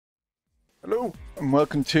Hello and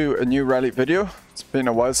welcome to a new rally video. It's been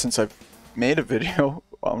a while since I've made a video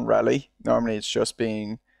on rally. Normally it's just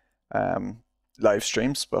been live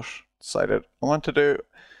streams, but decided I want to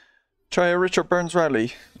try a Richard Burns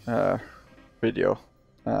rally video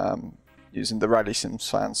using the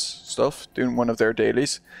RallySimFans stuff, doing one of their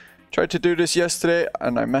dailies. Tried to do this yesterday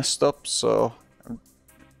and I messed up, so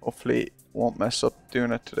hopefully won't mess up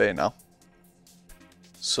doing it today now.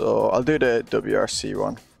 So I'll do the WRC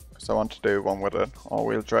one. I want to do one with an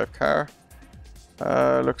all-wheel drive car.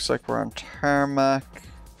 Looks like we're on tarmac,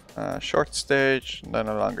 short stage, and then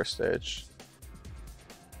a longer stage.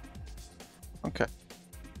 Okay.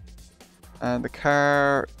 And the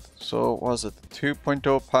car, so was it the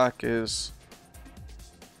 2.0 pack is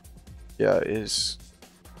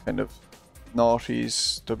kind of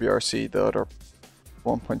noughties WRC, the other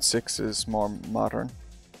 1.6 is more modern.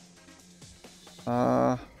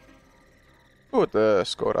 Go with the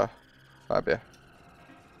Skoda Fabia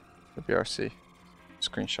WRC.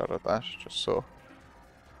 Screenshot of that just so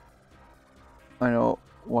I know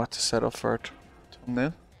what to set up for it.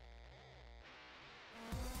 Thumbnail.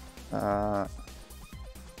 Alright,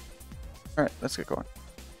 let's get going.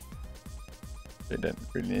 I didn't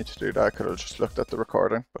really need to do that, I could have just looked at the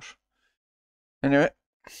recording, but anyway.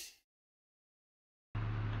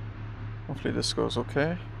 Hopefully this goes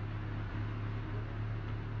okay.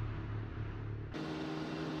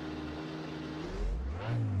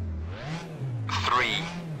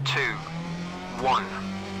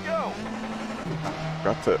 Go!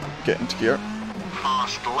 Got to get into gear.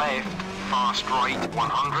 Fast left, fast right,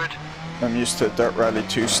 100. I'm used to Dirt Rally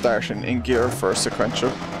 2 starting in gear for sequential.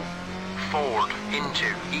 Forward,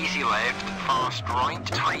 into, easy left, fast right,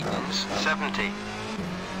 tightens, 70.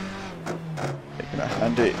 Taking a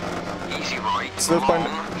handy. Easy right, Still long,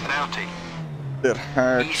 find 30. it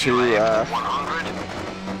hard Easy to left,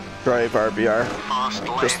 100. drive RBR. Fast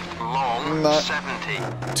Just left, long, not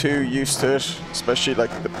 70. too used to it, especially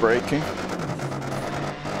like the braking.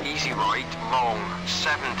 Easy right, long,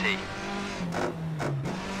 70.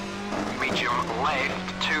 Medium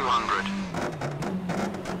left, 200.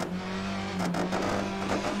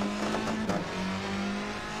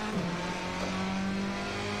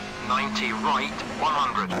 Right,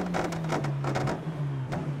 100.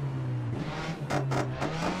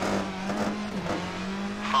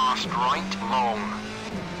 Fast right, long.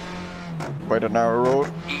 Quite a narrow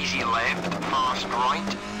road. Easy left, fast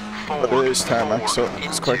right. Forward, But it is tarmac, so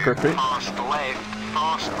it's quite grippy. Fast left,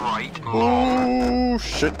 fast right, long. Oh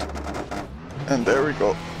shit. And there we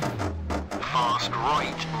go. Fast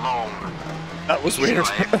right, long. That was Easy weird.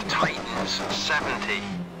 left, tightens, 70.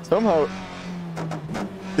 Somehow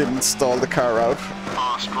didn't stall the car out.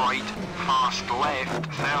 Fast right, fast left,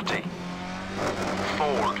 30.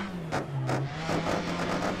 Forward.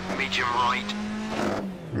 Medium right.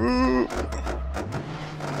 Ooh.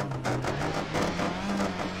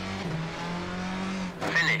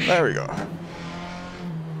 Finish. There we go.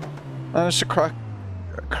 Managed to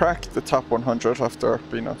crack the top 100 after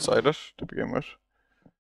being outside it to begin with.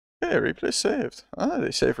 Okay, replay saved. Ah,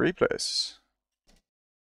 they save replays.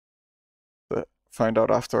 But find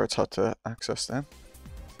out afterwards how to access them.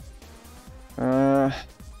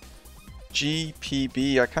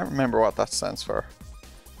 GPB, I can't remember what that stands for.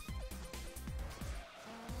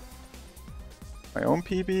 My own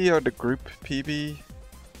PB or the group PB?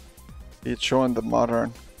 It's showing the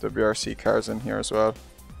modern WRC cars in here as well.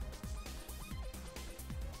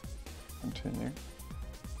 Continue.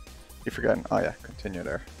 Keep forgetting. Oh yeah, continue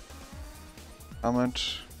there.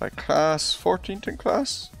 Comment by class, 14th in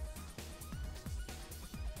class.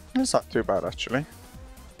 It's not too bad actually.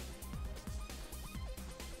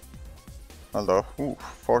 Although, ooh,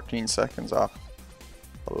 14 seconds off.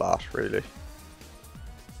 A lot really.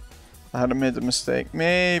 I had made a mistake.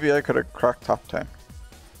 Maybe I could have cracked top 10.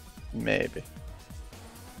 Maybe.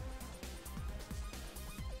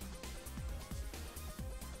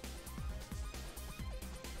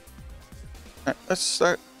 Right, let's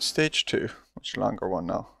start stage 2. Much longer one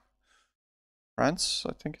now. France,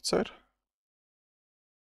 I think it's out.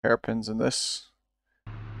 Hairpins in this.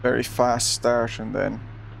 Very fast start and then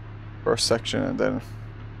first section and then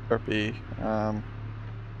there'll be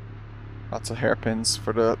lots of hairpins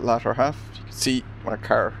for the latter half. You can see my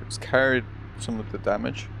car has carried some of the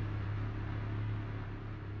damage.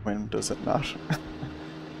 When does it not?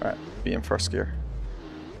 Alright, be in first gear.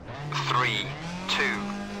 3, 2,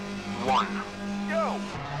 1. Go!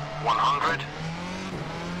 100.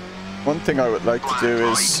 One thing I would like to do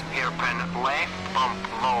is hairpin left, bump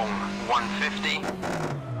long, 150.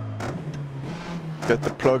 get the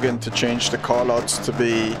plugin to change the callouts to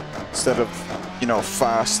be, instead of, you know,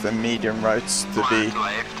 fast and medium routes, to be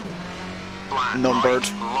numbered.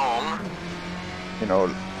 You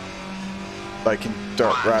know, like in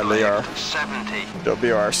Dirt Rally or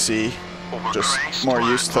WRC. Just more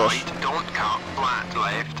used to it. Don't cut, flat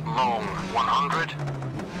left, long, 100.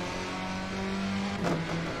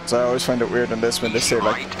 So I always find it weird in this when they say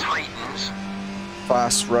like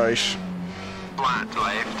fast right, flat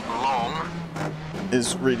left, long,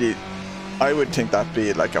 is really, I would think that'd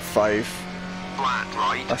be like a 5 flat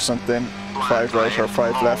right, or something, flat 5 right or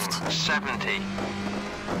 5 long, left. 70.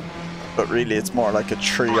 But really it's more like a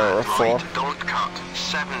 3 or a 4. Right, don't cut,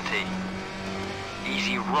 70.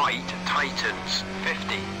 Easy right, tightens,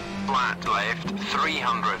 50. Flat left,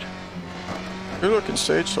 300. Good looking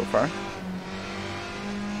stage so far.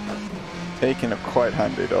 Taking it quite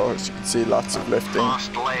handy though, as you can see, lots of lifting.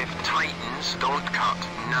 Fast left, tightens, don't cut,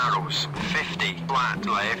 narrows, 50. Flat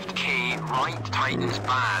left, K right, tightens,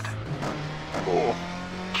 bad. Oh.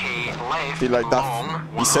 K left, See, like that, long,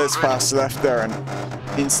 he says fast left there, and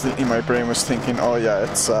instantly my brain was thinking, oh yeah,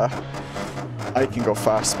 it's I can go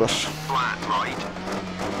fast, but flat right,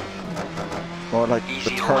 more like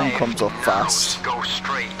the turn left, comes up fast. Go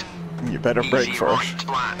straight. You better brake for right, it.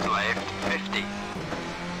 flat left, 50.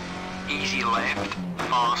 Easy left,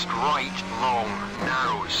 fast right, long,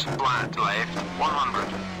 narrows, flat left,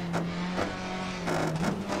 100.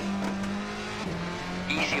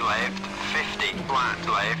 Easy left, 50, flat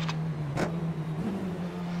left.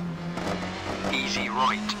 Easy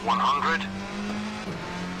right, 100.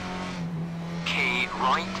 K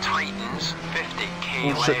right, tightens, 50.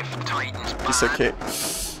 K Oh, shit. left, tightens, bad. It's okay.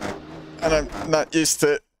 And I'm not used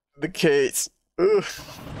to the K's. Ugh.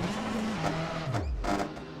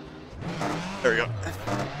 There we go.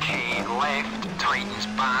 K left, tightens,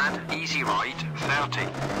 bad. Easy right, 30.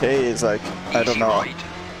 K is like, I don't Easy know, right,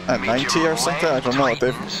 at 90 or something? I don't know.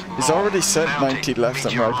 He's already said 90 left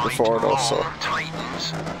and right before though, so.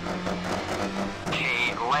 Tightens.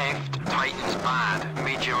 K left, tightens bad.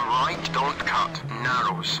 Medium right, don't cut.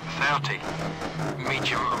 Narrows, 30.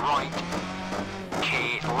 Medium right.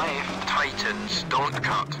 K left, tightens, don't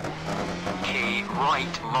cut. K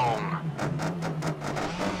right, long.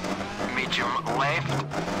 Medium left.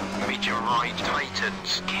 Medium right,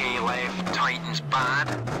 tightens. K left, tightens bad.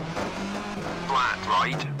 Flat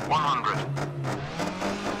right, 100.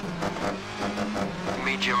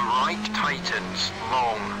 Medium right, tightens,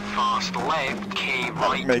 long, fast left, K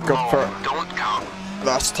right, Make long, up for don't cut.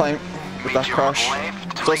 last time with that Medium crash.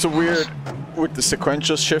 left, It's also tightens. weird with the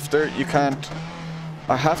sequential shifter, you can't,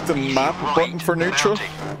 I have to Easy map a right, button for neutral, 30.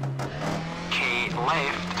 K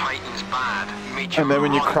left, tightens bad. Medium and then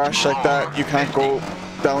when you right, crash like that, long, you can't 50. go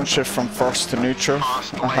downshift from first to neutral.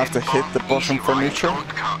 Fast I have to left, hit the bump, button easy for right, neutral, don't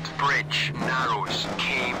cut, bridge, narrows,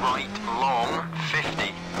 K right, long,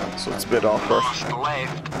 50. so it's a bit awkward, Fast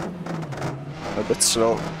left, a bit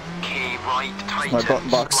slow. K right, tightens, My button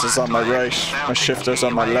box is on my flat right, left, my shifter's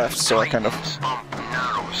on my left, so I kind of tightens, bump,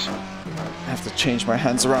 narrows. have to change my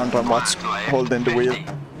hands around on what's holding the wheel.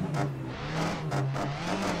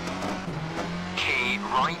 K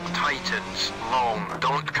right, tightens, long,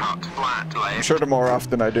 don't cut, flat left. I'm sure the more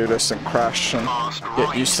often I do this and crash and Fast get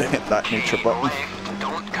right, used to hitting that K neutral button, left,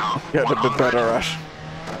 don't cut, get a bit 100. better at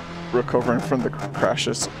recovering from the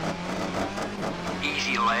crashes.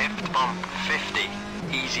 Easy left, bump, 50.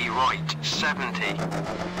 Easy right, 70.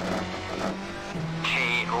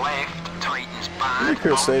 K left, tightens bad, Really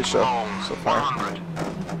cool bump, stage though, long, so far. 100.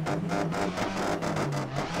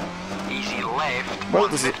 Easy left, Well,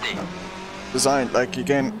 this is 150. designed, like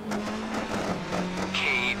again,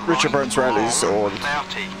 K Richard right, Burns Rally's long, old.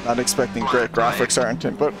 30. Not expecting great graphics or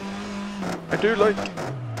anything, but I do like,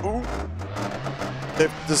 ooh,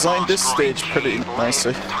 they've designed this Fast stage right, pretty K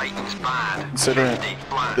nicely, left, tightens bad, considering 50,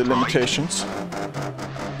 flat the right. limitations.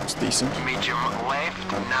 It's decent. Medium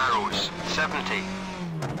left, narrows, 70.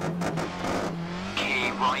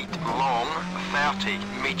 K right, long, 30.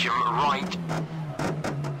 Medium right.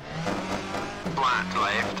 Flat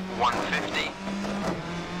left, 150.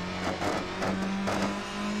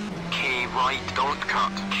 K right, don't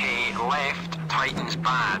cut. K left, tightens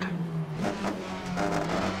bad.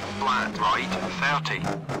 Flat right, 30.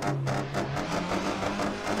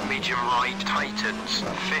 Medium right, tightens,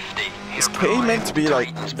 50. Is Hairpin K meant left, to be like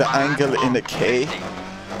tightens the bad, angle in a bump, K 50.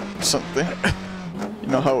 or something? You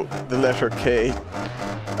know how the letter K,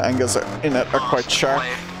 the angles in it are quite Fast sharp,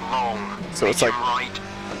 left, long, so it's medium like right,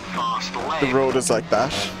 fast left. the road is like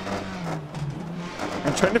that.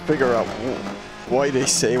 I'm trying to figure out why they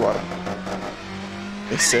say what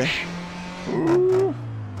they say. Ooh.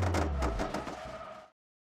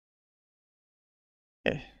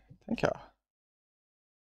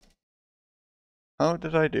 How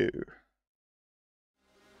did I do?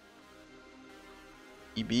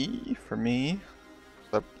 EB for me.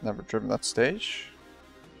 I've never driven that stage.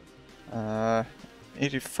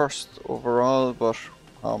 81st overall, but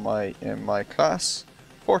how am I in my class?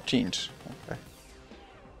 14th. Okay.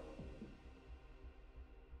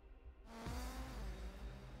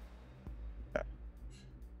 Yeah.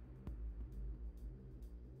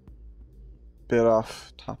 Bit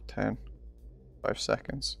off top 10. 5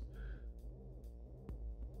 seconds.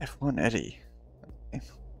 F1 Eddie.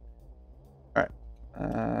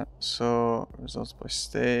 Alright. So results by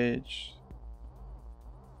stage.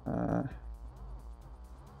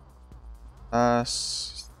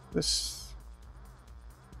 This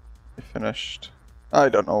I finished. I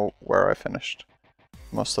don't know where I finished.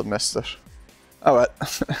 Must have missed it. Oh well.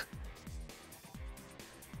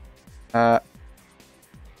 Might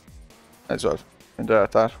as well end it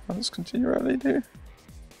at that. What does continue rally do?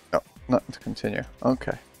 No, nothing to continue.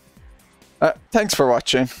 Okay. Thanks for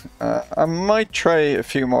watching. I might try a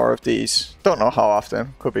few more of these. Don't know how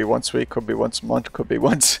often. Could be once a week, could be once a month, could be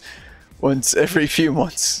once every few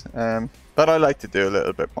months. But I like to do a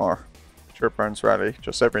little bit more Chirp Burns Rally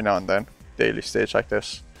just every now and then. Daily stage like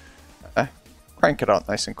this. Crank it out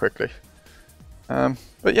nice and quickly.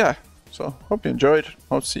 But yeah, so hope you enjoyed.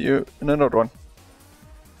 Hope to see you in another one.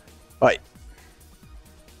 Bye.